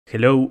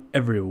Hello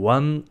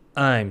everyone,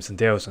 I'm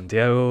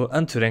Santiago,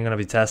 and today I'm gonna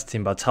be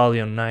testing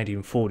Battalion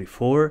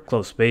 1944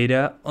 closed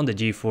beta on the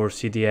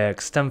GeForce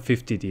GTX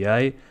 1050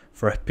 Ti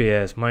for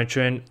FPS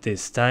monitoring.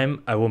 This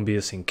time I won't be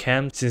using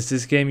cam since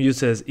this game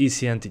uses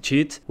easy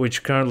anti-cheat,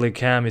 which currently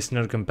cam is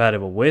not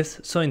compatible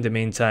with, so in the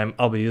meantime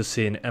I'll be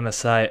using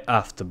MSI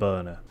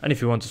Afterburner. And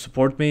if you want to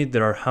support me,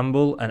 there are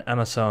Humble and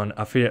Amazon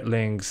affiliate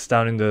links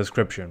down in the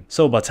description.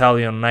 So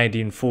Battalion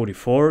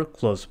 1944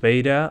 closed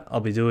beta, I'll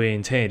be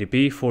doing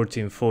 1080p,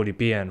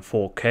 1440p and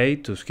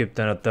 4K. To skip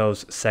none of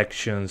those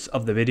sections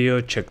of the video,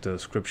 check the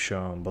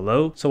description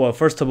below. So well,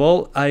 first of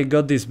all, I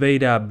got this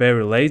beta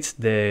very late,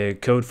 the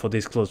code for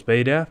this closed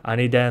beta,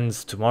 and it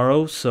ends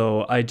tomorrow,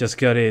 so I just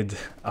got it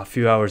a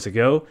few hours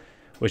ago,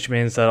 which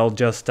means that I'll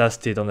just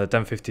test it on the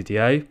 1050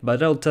 Ti,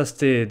 but I'll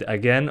test it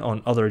again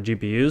on other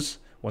GPUs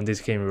when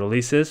this game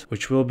releases,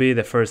 which will be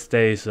the first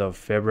days of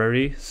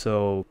February,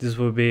 so this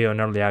will be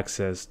on early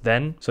access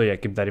then. So yeah,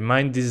 keep that in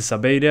mind. This is a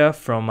beta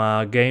from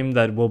a game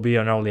that will be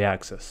on early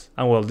access.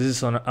 And well, this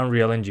is on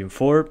Unreal Engine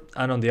 4,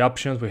 and on the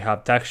options we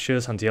have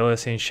textures,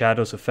 anti-aliasing,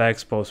 shadows,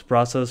 effects,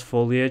 post-process,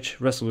 foliage,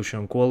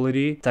 resolution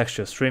quality,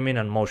 texture streaming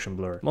and motion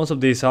blur. Most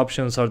of these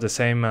options are the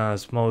same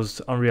as most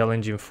Unreal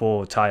Engine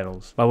 4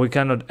 titles, but we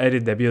cannot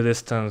edit the view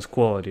distance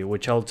quality,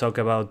 which I'll talk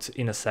about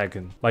in a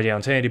second. But yeah,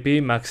 on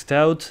 1080p maxed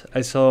out, I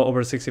saw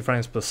over 60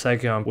 frames per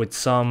second with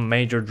some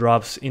major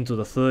drops into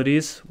the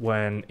 30s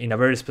when in a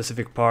very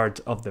specific part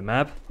of the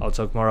map. I'll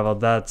talk more about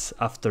that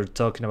after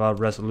talking about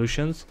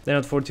resolutions. Then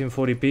at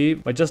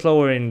 1440p, by just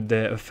lowering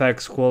the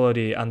effects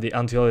quality and the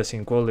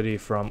anti-aliasing quality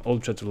from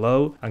ultra to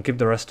low and keep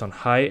the rest on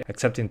high,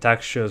 except in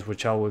textures,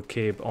 which I will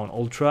keep on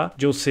ultra,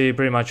 you'll see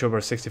pretty much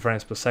over 60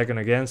 frames per second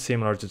again,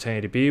 similar to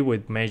 1080p,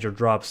 with major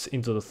drops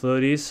into the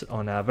 30s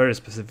on a very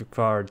specific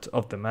part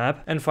of the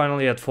map. And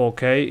finally at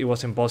 4K, it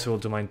was impossible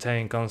to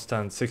maintain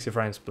constant 60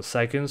 frames per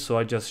second, so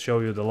I just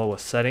show you the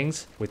lowest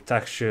settings with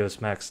textures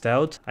maxed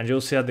out, and you'll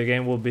see that the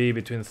game will be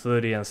between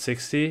 30 and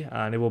 60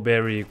 and it will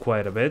vary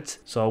quite a bit.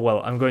 So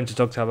well, I'm going to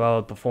talk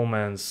about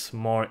performance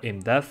more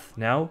in depth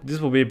now. This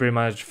will be pretty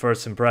much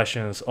first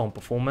impressions on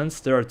performance.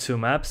 There are two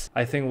maps.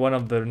 I think one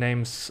of the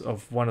names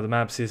of one of the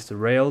maps is the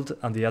Railed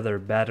and the other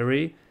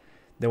Battery.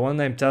 The one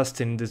I'm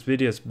testing in this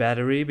video is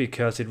Battery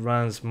because it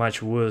runs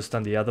much worse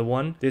than the other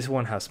one. This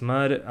one has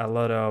mud, a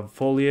lot of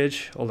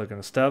foliage, all that kind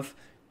of stuff,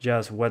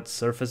 just wet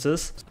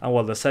surfaces. And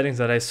well, the settings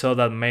that I saw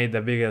that made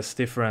the biggest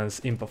difference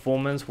in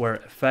performance were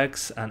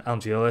effects and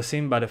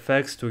anti-aliasing, but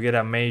effects, to get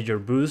a major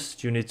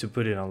boost you need to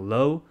put it on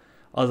low.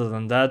 Other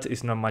than that,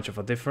 it's not much of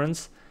a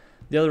difference.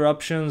 The other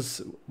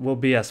options will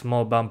be a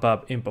small bump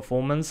up in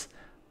performance,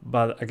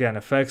 but again,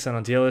 effects and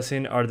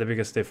anti-aliasing are the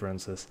biggest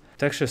differences.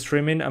 Texture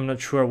streaming, I'm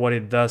not sure what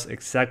it does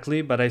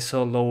exactly, but I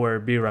saw lower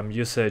VRAM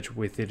usage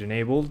with it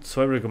enabled,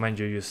 so I recommend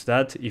you use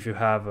that if you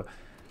have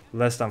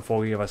less than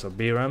 4 GB of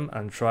VRAM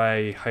and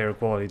try higher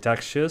quality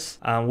textures.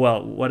 And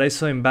well, what I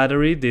saw in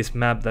Battery, this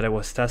map that I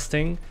was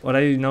testing, what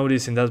I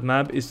noticed in that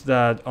map is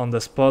that on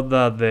the spot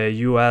that the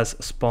US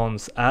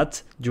spawns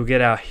at, you get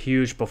a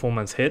huge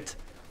performance hit.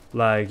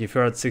 Like if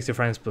you're at 60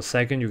 frames per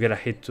second, you get a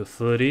hit to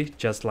 30,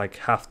 just like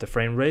half the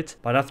frame rate.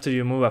 But after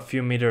you move a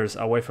few meters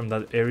away from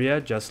that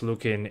area, just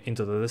looking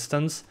into the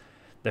distance,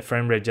 the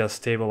frame rate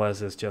just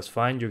stabilizes just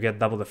fine. You get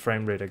double the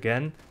frame rate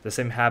again. The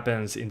same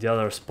happens in the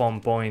other spawn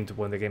point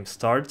when the game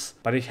starts,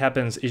 but it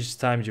happens each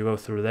time you go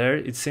through there.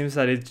 It seems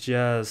that it's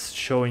just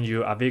showing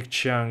you a big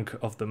chunk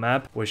of the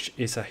map, which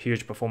is a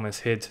huge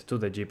performance hit to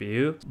the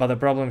GPU. But the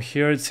problem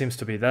here, it seems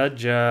to be that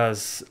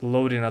just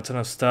loading a ton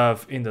of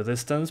stuff in the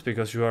distance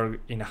because you are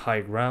in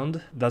high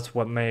ground. That's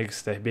what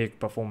makes the big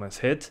performance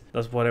hit.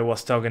 That's what I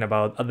was talking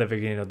about at the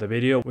beginning of the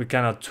video. We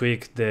cannot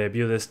tweak the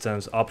view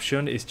distance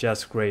option, it's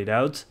just grayed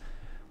out,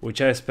 which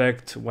I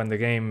expect when the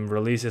game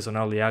releases on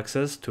early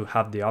access to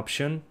have the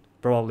option.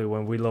 Probably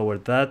when we lower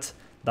that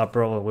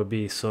problem will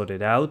be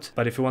sorted out.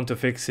 But if you want to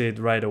fix it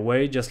right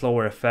away, just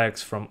lower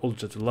effects from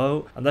ultra to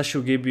low, and that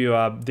should give you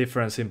a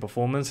difference in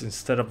performance.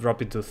 Instead of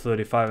dropping to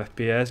 35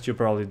 FPS, you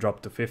probably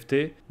drop to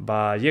 50.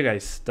 But yeah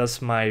guys,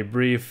 that's my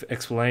brief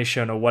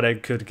explanation of what I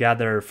could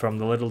gather from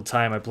the little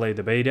time I played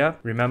the beta.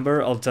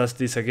 Remember, I'll test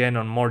this again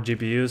on more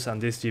GPUs and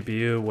this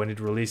GPU when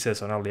it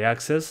releases on early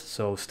access,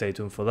 so stay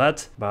tuned for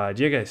that. But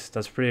yeah guys,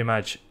 that's pretty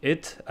much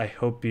it. I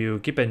hope you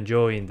keep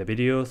enjoying the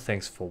video.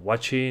 Thanks for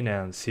watching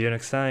and see you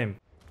next time.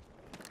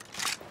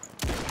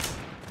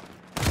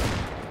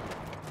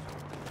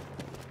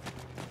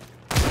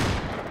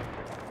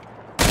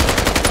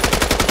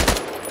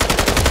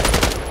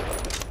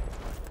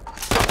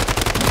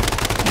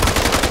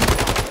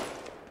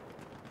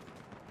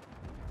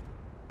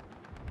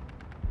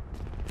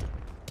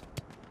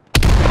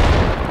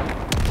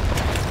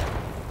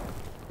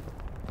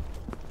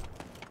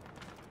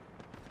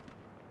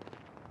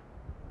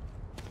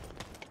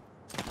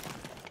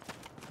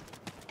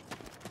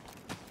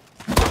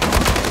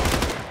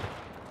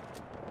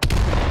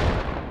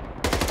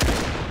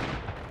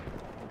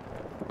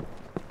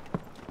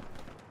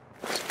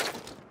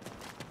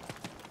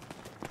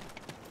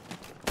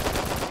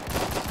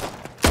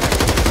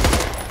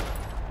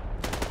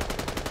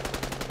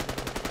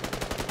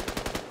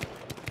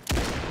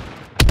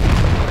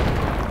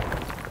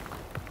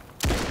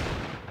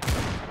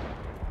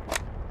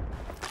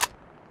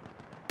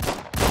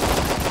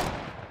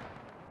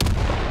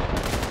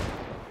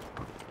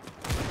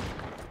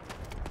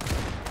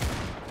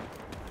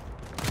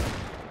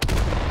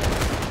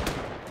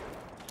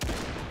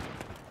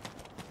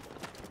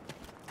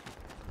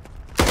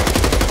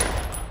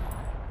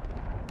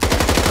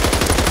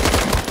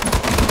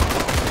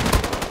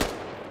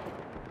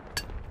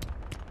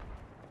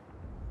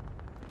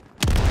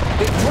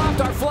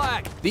 dropped our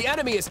flag! The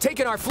enemy has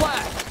taken our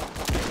flag!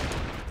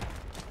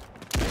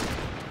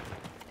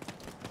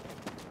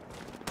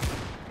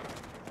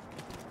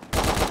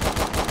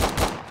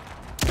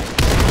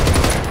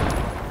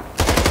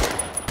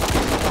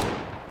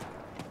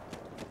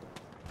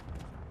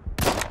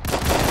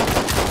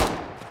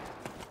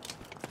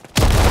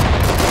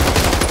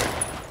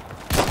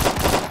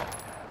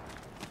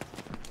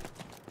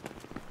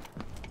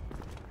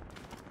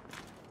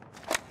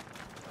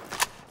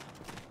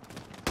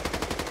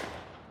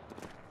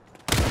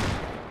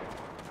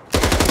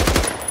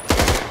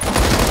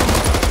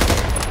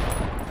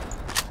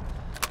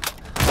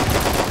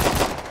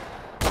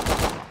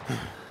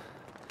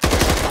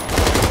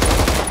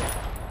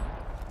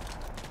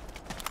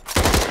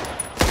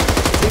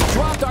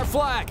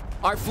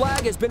 Our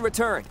flag has been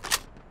returned.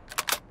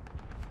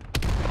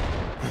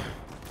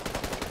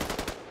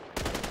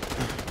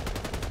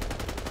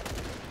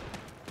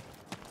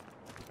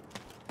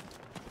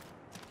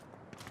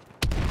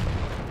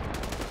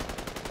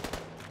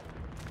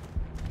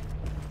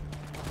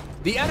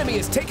 The enemy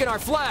has taken our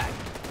flag.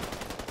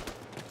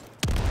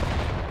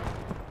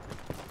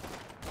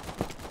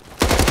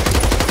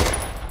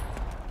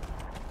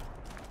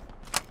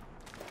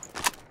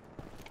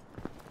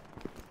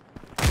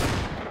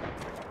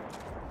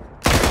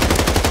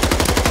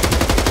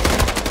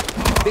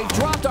 They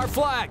dropped our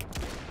flag!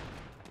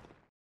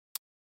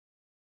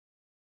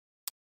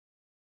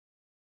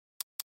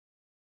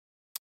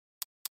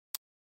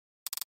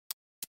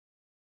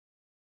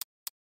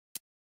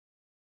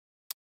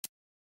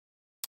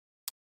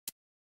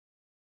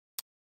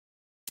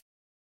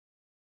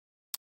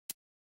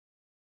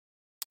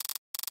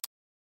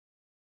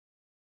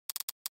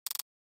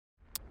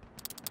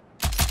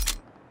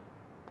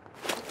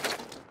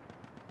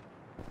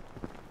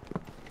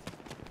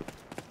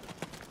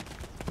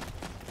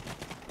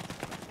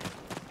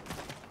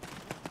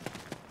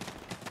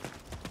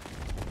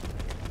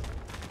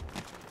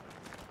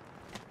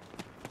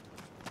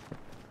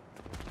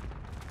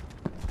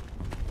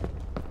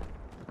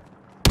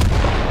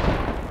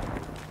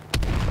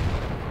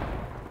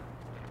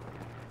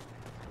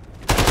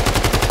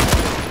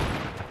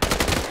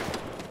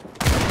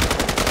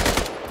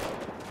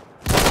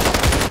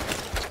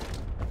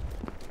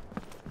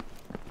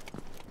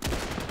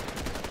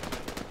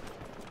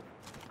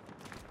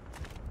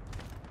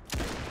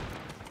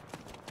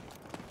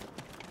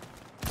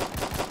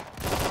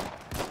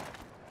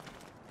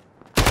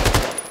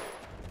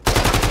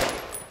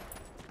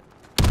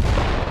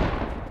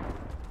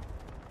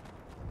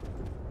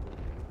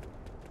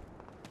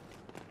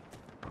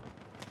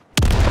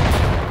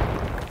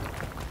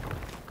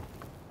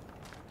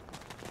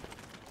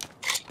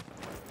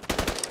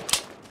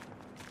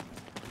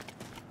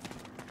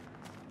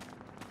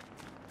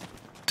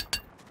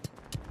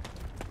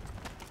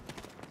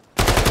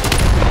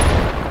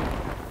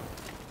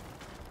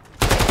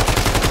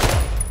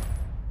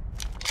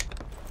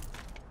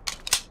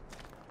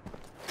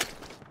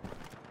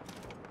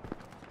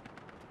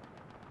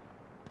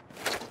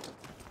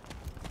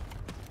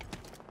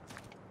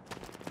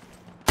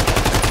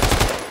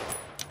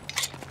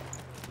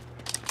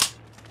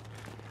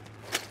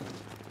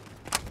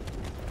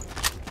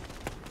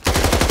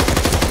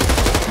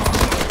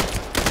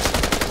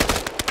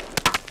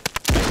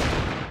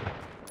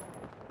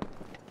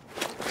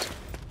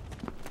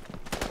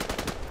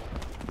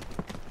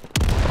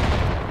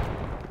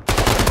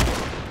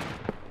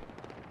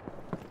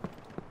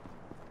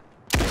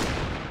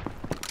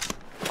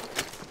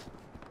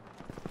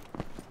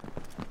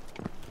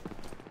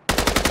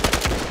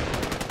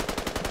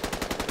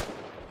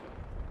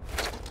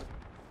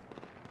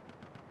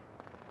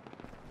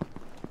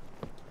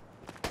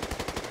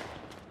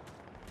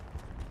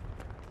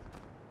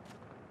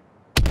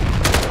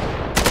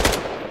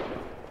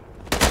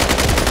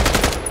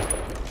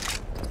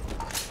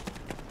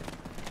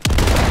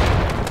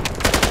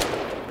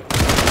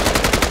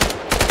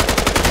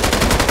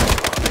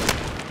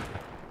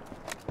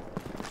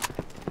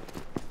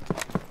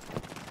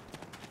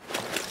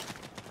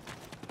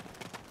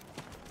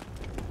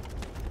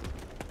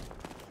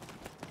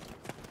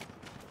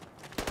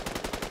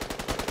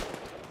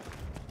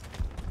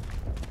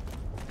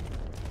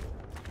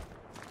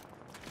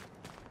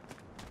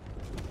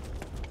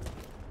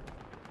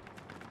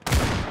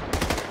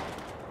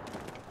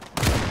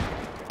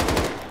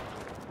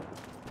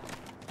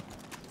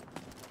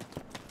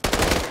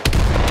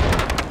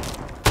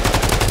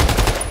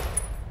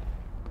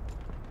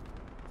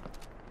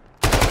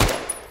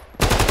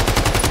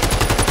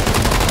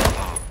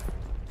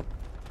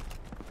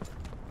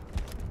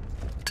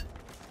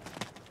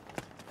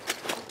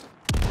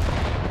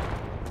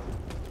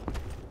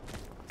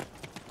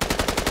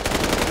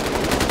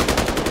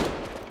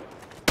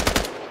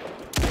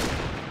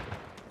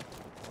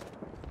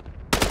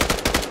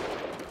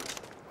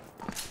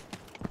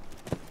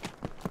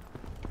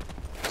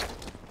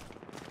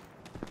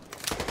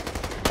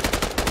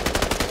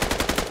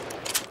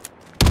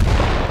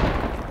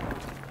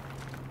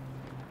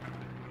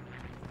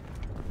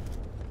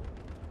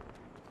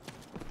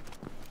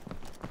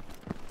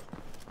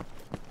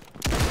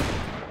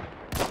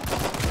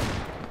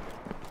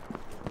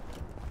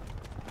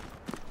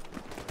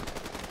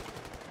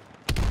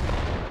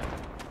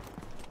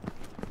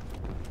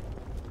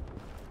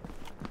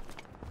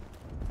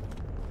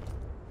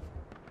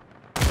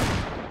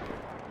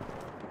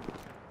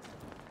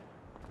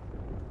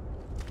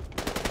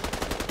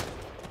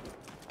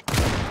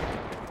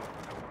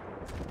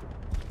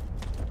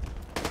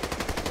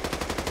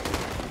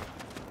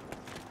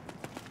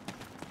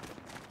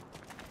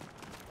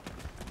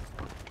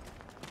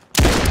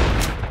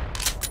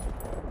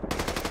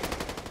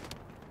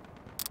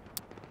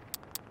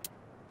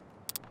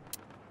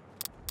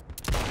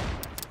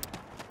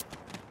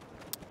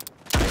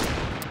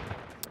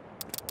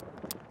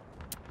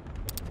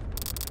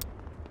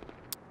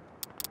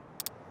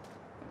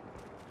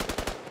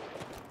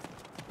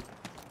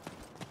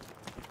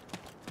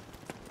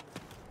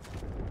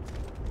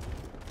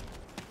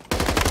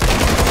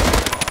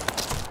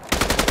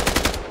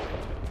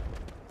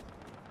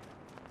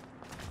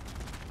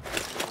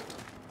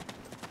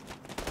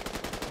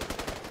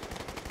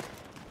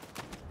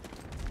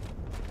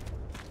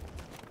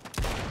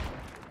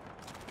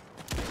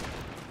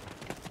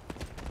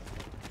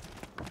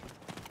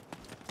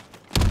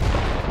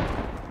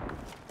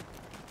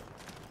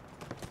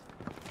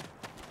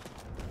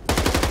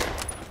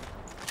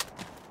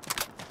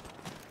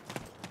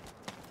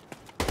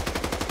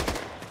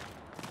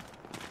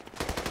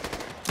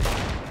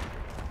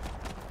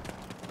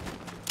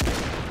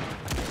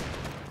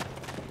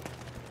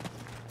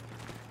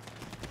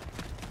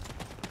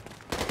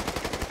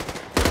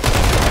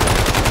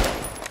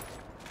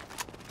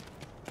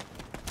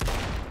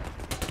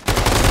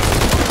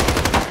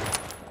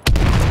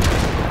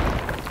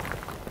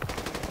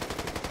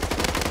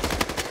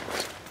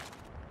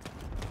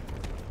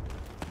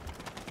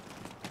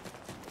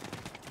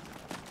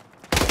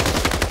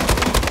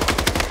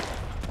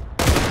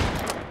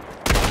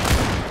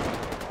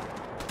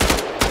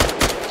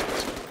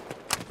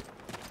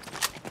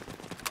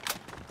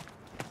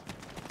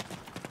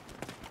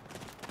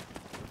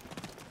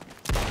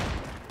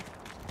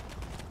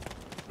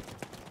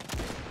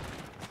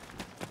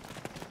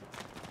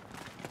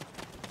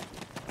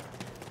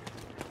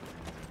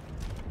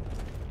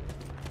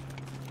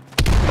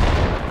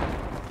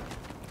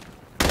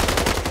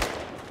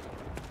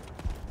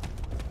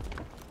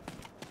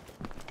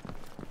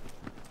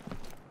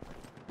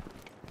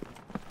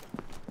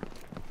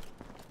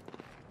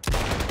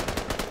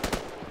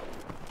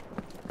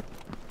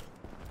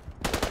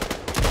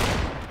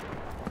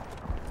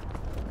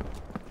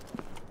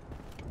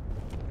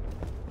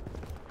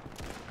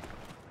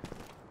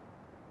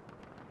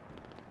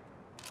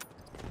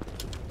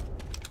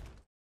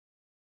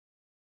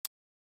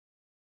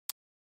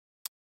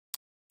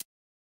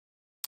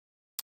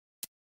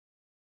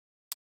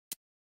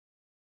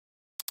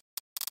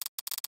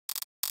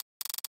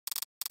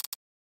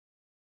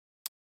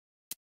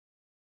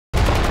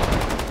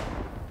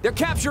 They're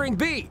capturing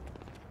B!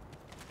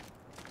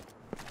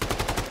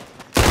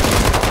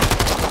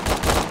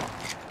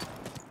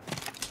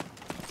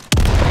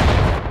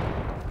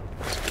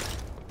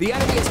 The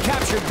enemy has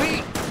captured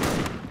B!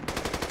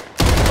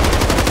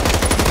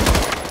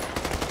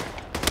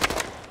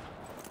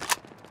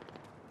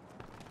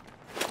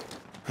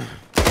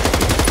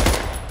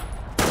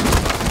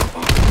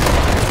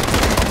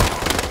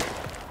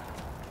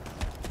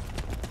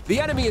 The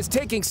enemy is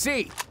taking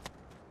C!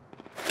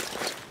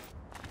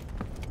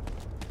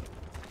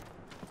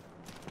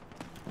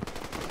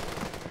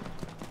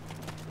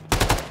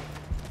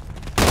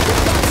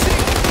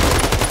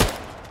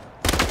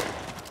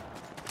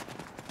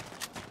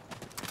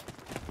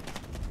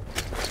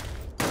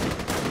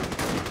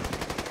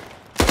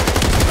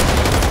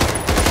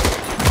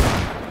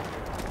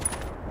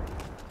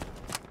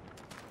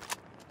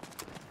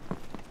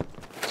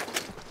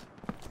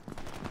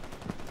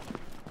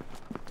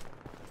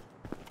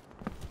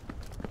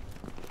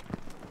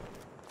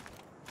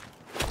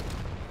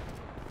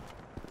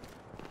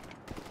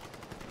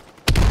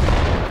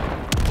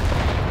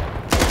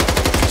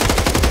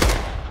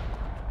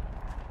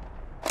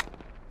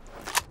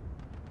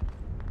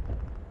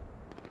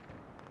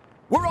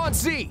 We're on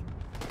Z!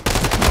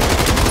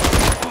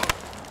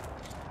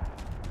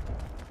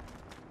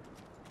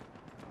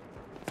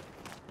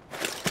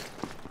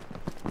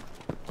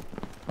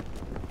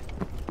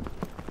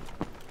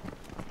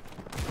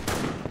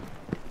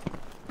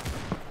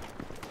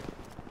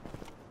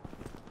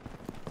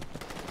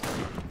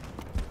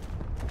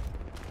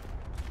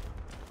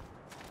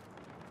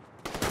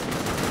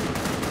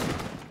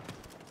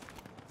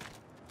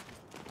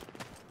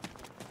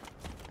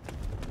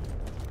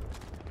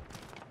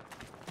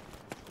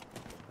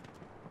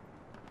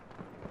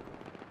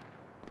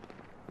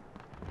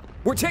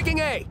 We're taking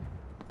A!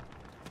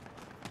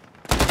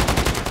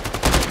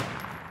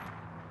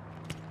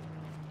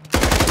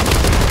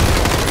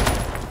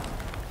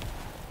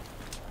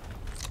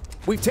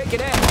 We've taken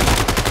A!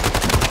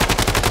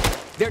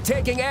 They're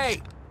taking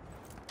A!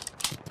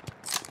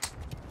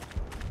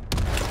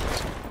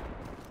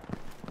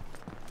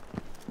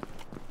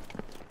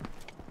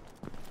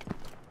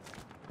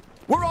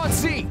 We're on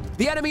C!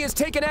 The enemy has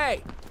taken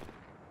A!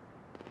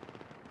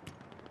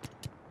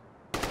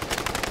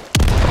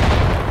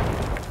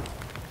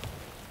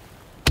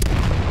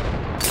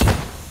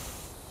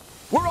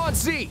 We're on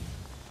Z!